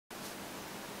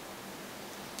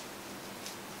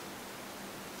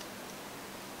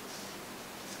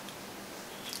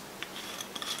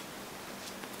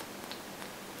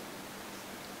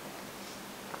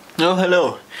Oh,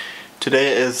 hello.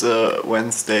 Today is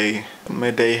Wednesday.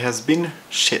 My day has been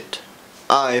shit.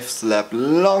 I've slept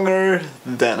longer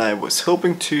than I was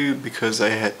hoping to because I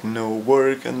had no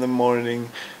work in the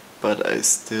morning, but I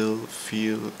still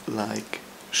feel like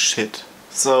shit.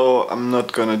 So I'm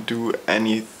not gonna do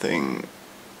anything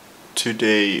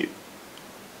today.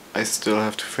 I still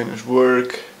have to finish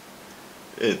work.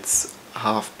 It's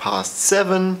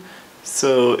 7:30,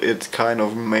 so it kind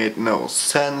of made no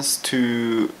sense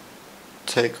to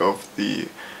take off the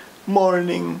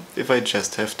morning if I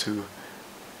just have to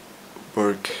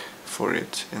work for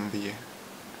it in the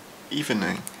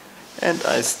evening. And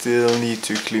I still need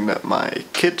to clean up my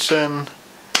kitchen,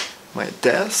 my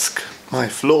desk, my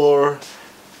floor,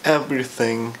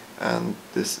 everything, and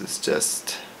this is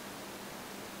just...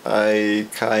 I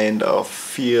kind of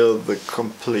feel the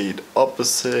complete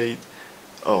opposite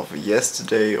of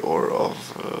yesterday or of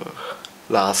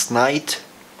last night.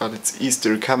 But it's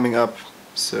Easter coming up,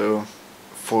 so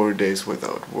 4 days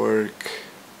without work,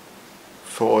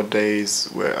 4 days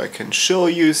where I can show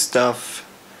you stuff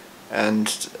and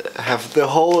have the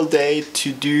whole day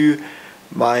to do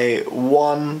my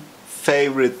one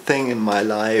favorite thing in my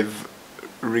life,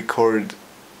 record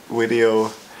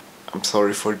video. I'm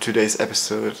sorry for today's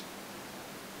episode,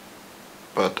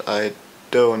 but I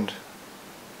don't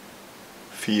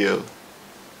feel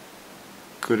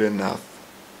good enough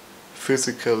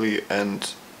physically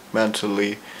and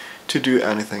mentally to do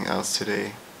anything else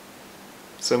today.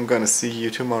 So I'm gonna see you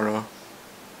tomorrow.